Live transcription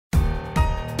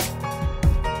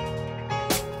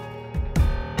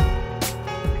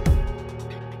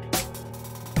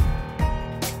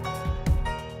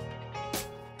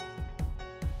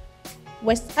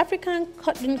West African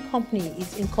Cotton Company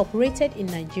is incorporated in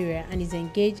Nigeria and is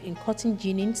engaged in cotton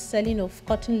ginning, selling of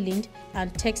cotton lint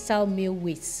and textile mill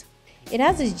waste. It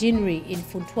has its ginnery in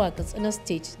Funtua, Katsina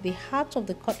State, the heart of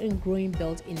the cotton growing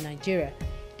belt in Nigeria.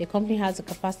 The company has the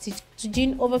capacity to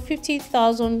gin over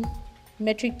 50,000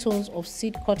 metric tons of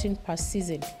seed cotton per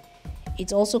season.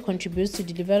 It also contributes to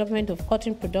the development of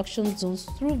cotton production zones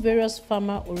through various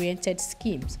farmer-oriented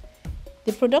schemes.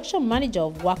 The production manager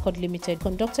of WACOT Ltd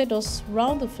conducted us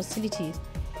round the facilities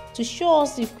to show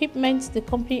us the equipment the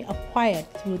company acquired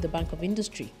through the Bank of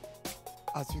Industry.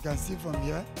 As you can see from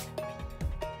here,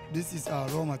 this is our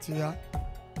raw material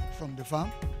from the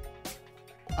farm.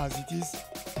 As it is,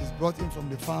 it's brought in from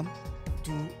the farm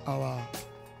to our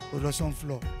production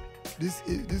floor. This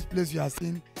place you are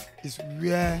seeing is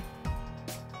where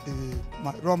the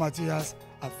raw materials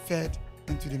are fed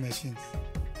into the machines.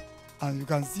 And you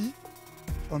can see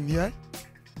from here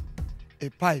a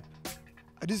pipe.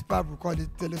 This pipe, we call it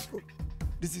telescope.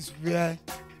 This is where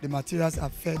the materials are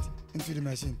fed into the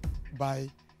machine by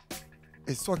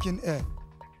a sucking air.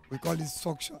 We call it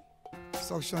suction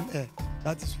air.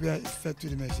 That is where it's fed to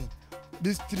the machine.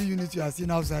 These 3 units you are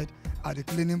seeing outside are the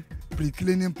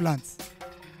pre-cleaning plants.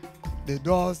 The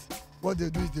doors, what they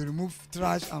do is they remove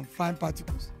trash and fine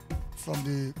particles from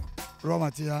the raw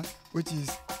material, which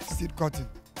is seed cotton,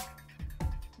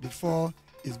 before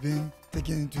it's being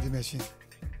taken into the machine.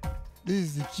 This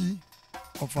is the key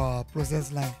of our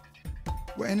process line.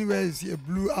 Anywhere you see a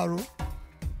blue arrow,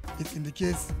 it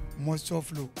indicates moisture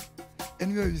flow.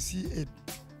 Anywhere you see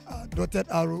a dotted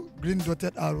arrow, green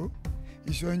dotted arrow,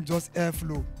 it's showing just air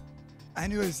flow.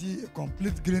 Anywhere you see a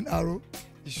complete green arrow,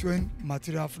 it's showing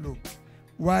material flow.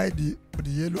 While the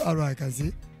yellow arrow, I can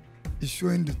see, is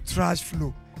showing the trash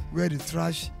flow, where the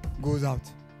trash goes out.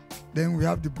 Then we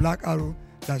have the black arrow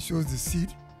that shows the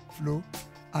seed flow,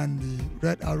 and the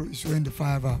red arrow is showing the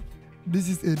fire valve. This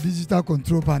is a digital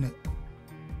control panel,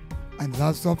 and it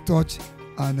has soft touch,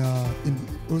 and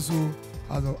it also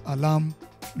has an alarm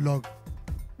log,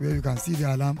 where you can see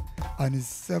the alarm, and it's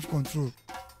self-controlled.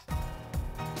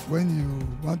 When you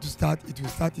want to start, it will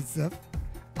start itself,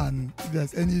 and if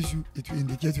there's any issue, it will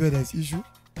indicate where there's issue,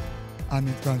 and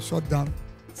it can shut down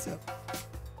itself.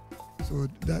 So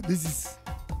this is,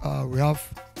 we have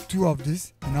 2 of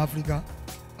this in Africa,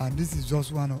 and this is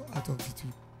just one out of the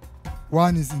 2.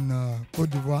 One is in Cote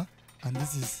d'Ivoire, and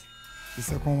this is the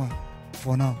second one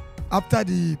for now. After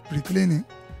the pre-cleaning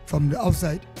from the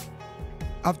outside,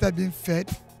 after being fed,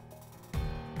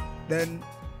 then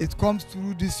it comes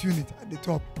through this unit at the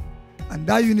top, and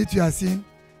that unit you are seeing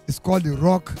is called the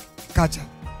rock catcher.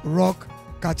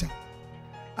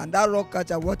 And that rock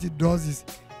catcher, what it does is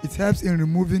it helps in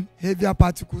removing heavier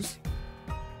particles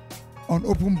on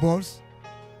open balls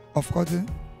of cotton.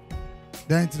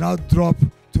 Then it now drops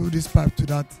through this pipe to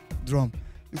that drum.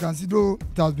 You can see, though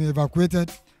it has been evacuated,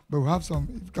 but we have some,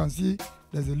 you can see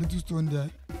there's a little stone there,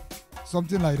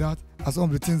 something like that, are some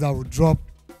of the things that will drop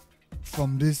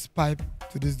from this pipe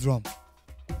to this drum.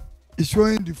 It's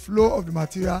showing the flow of the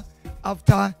material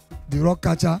after the rock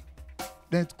catcher.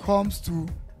 Then it comes to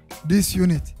this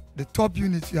unit, the top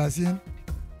unit you are seeing,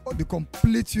 or the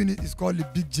complete unit is called the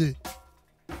Big J,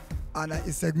 and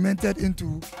it's segmented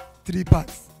into 3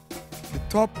 parts. The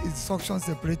top is the suction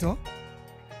separator,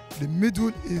 the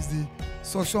middle is the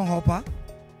suction hopper,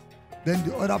 then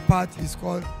the other part is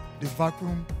called the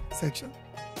vacuum section.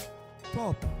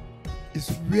 Top is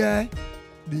where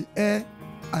the air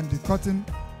and the cotton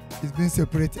is being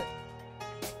separated.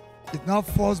 It now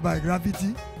falls by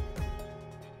gravity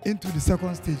into the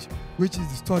second stage, which is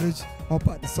the storage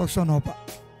hopper, the suction hopper.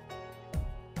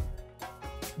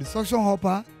 The suction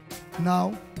hopper,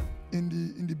 now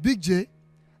in the Big J,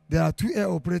 there are 2 air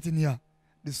operating here,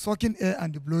 the sucking air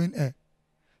and the blowing air.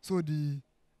 So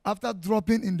after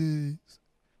dropping in the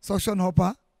suction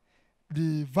hopper,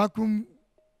 the vacuum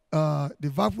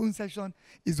section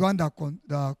is one that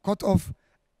cut off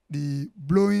the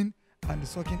blowing and the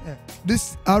sucking air.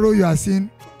 This arrow you are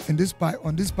seeing in this pipe,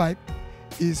 on this pipe,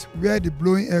 is where the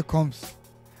blowing air comes.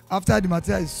 After the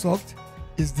material is sucked,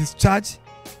 it's discharged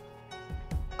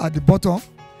at the bottom.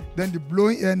 Then the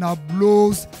blowing air now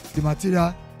blows the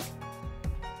material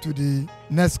to the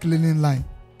next cleaning line.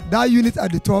 That unit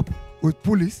at the top with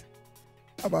pulleys,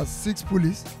 about 6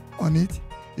 pulleys on it,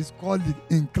 is called the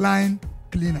incline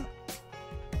cleaner.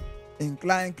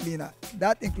 Incline cleaner.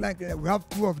 That incline cleaner, we have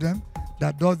 2 of them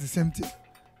that does the same thing.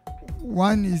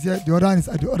 One is here, the other one is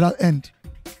at the other end.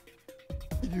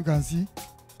 If you can see,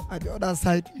 at the other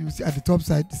side, you see at the top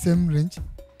side, the same range,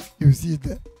 you see it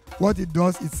there. What it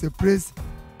does, it separates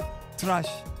trash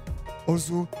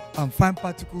also and fine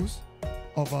particles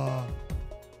of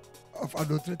of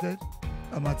adulterated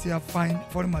material,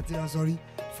 foreign material,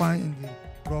 fine in the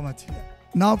raw material.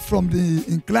 Now from the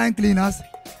incline cleaners,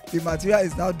 the material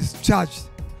is now discharged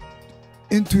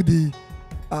into the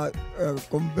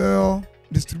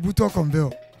distributor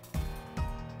conveyor.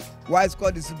 Why it's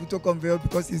called distributor conveyor?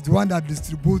 Because it's the one that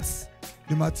distributes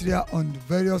the material on the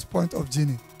various points of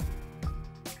ginning.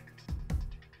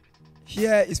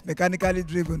 Here is mechanically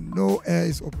driven, no air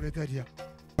is operated here.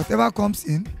 Whatever comes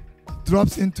in,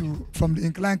 drops into, from the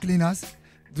incline cleaners,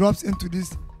 drops into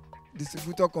this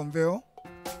distributor conveyor,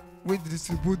 which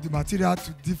distribute the material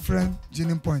to different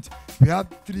ginning points. We have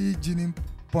 3 ginning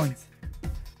points,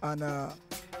 and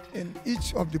in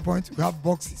each of the points we have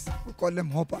boxes. We call them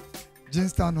hopper, gin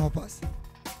stand hoppers.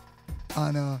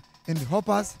 And in the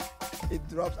hoppers, it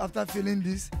drops. After filling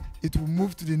this, it will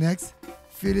move to the next.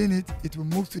 Filling it, it will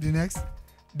move to the next.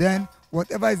 Then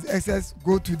whatever is excess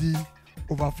go to the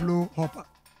overflow hopper.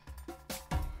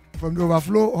 From the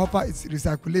overflow hopper, it's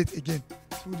recirculate again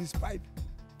through this pipe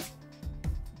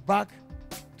back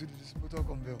to the distributor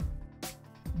conveyor.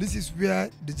 This is where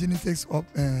the ginning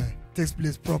takes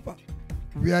place proper,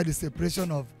 where the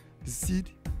separation of the seed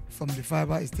from the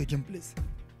fiber is taking place.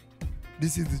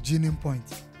 This is the ginning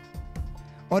point.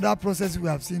 Other processes we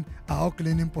have seen are all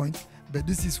cleaning points, but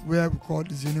this is where we call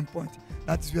the ginning point.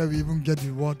 That is where we even get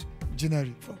the word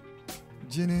ginnery from.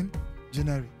 Ginning,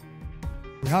 ginnery.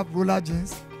 We have roller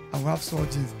gins and we have saw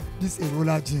gins. This is a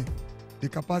roller gin. The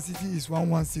capacity is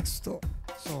 116 store.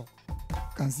 So you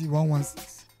can see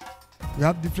 116. We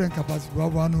have different capacity. We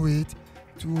have 108,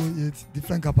 208,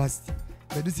 different capacity.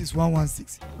 But this is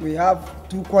 116. We have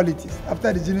 2 qualities.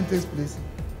 After the ginning takes place,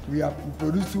 we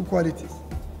produce 2 qualities.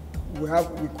 We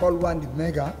call one the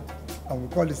mega, and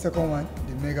we call the second one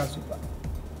the mega super.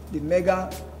 The mega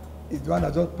is the one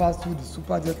that just passed through the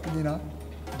super jet cleaner,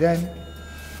 then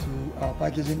to our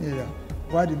packaging area.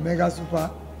 While the mega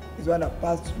super is the one that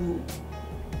passed through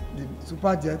the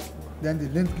super jet, then the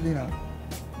lint cleaner,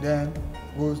 then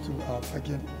goes to our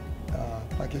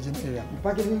packaging area. The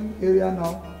packaging area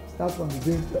now starts from the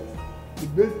base press. The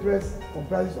base press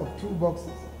comprises of 2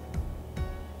 boxes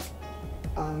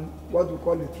and what we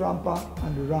call the tramper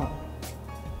and the ram.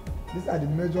 These are the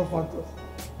major factors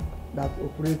that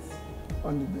operate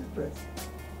on the base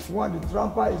press. One, the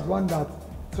tramper is one that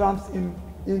tramps in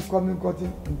incoming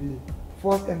cotton in the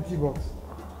first empty box,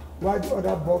 while the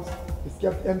other box is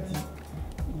kept empty.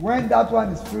 When that one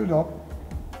is filled up,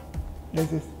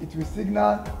 it will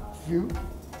signal fill,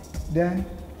 then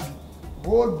the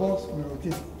whole box will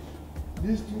rotate.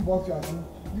 These 2 boxes you are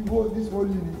seeing, this whole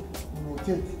unit will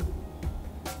rotate.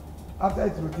 After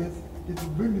it rotates, it will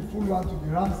bring the full one to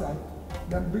the ram side,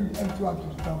 then bring the empty one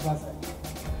to the tramper side.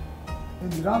 In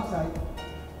the ram side,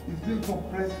 it's being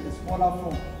compressed to a smaller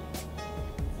form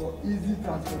for easy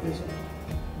transportation.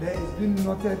 Then it's being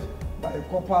knotted by a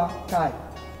copper tie.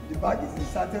 The bag is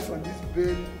inserted on this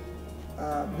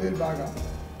bale bagger,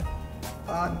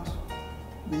 and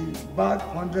the bag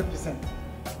 100%.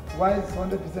 Why it's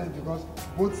 100%? Because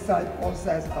both sides, all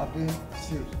sides are being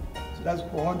sealed. So that's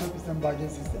for 100% bagging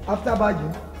system. After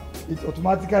bagging, it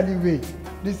automatically weighs.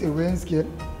 This is a weighing scale,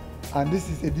 and this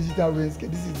is a digital weighing scale.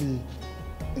 This is the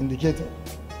indicator.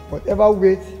 Whatever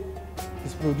weight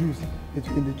is produced, it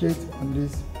will indicate on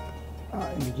this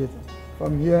indicator.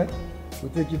 From here, we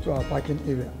take it to our packing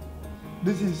area.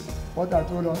 This is what I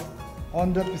told us,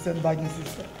 100% bagging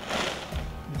system.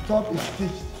 The top is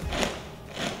stitched.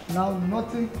 Now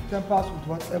nothing tampers with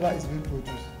whatever is being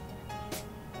produced.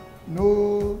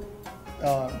 No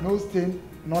stain,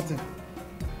 nothing.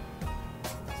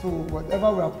 So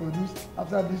whatever we have produced,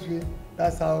 after this way,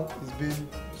 that's how it's being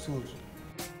sold.